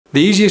The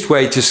easiest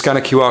way to scan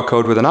a QR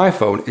code with an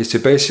iPhone is to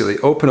basically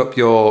open up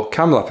your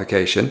camera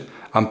application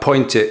and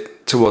point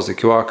it towards the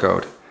QR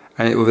code,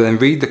 and it will then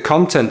read the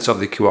contents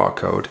of the QR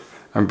code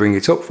and bring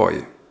it up for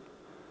you.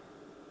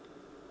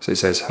 So it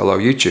says, "Hello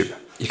YouTube."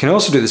 You can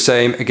also do the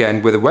same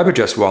again with a web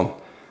address one.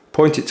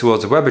 Point it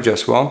towards the web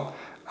address one,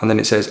 and then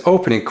it says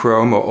open in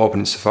Chrome or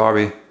open in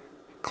Safari.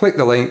 Click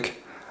the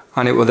link,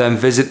 and it will then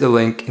visit the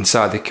link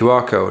inside the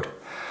QR code.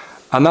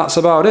 And that's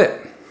about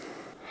it.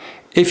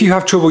 If you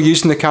have trouble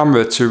using the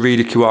camera to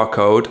read a QR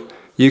code,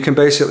 you can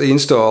basically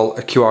install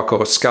a QR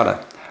code scanner.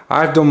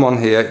 I've done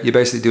one here. You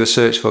basically do a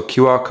search for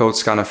QR code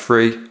scanner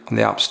free on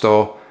the App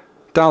Store,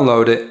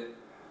 download it,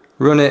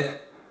 run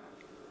it,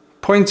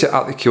 point it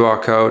at the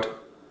QR code,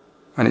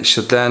 and it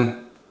should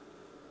then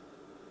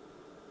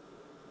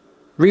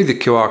read the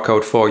QR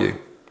code for you.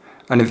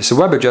 And if it's a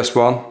web address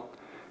one,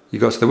 you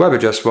go to the web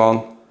address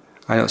one,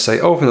 and it'll say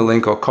open the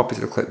link or copy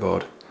to the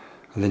clipboard.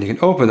 And then you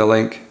can open the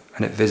link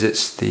and it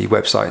visits the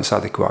website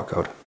inside the QR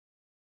code.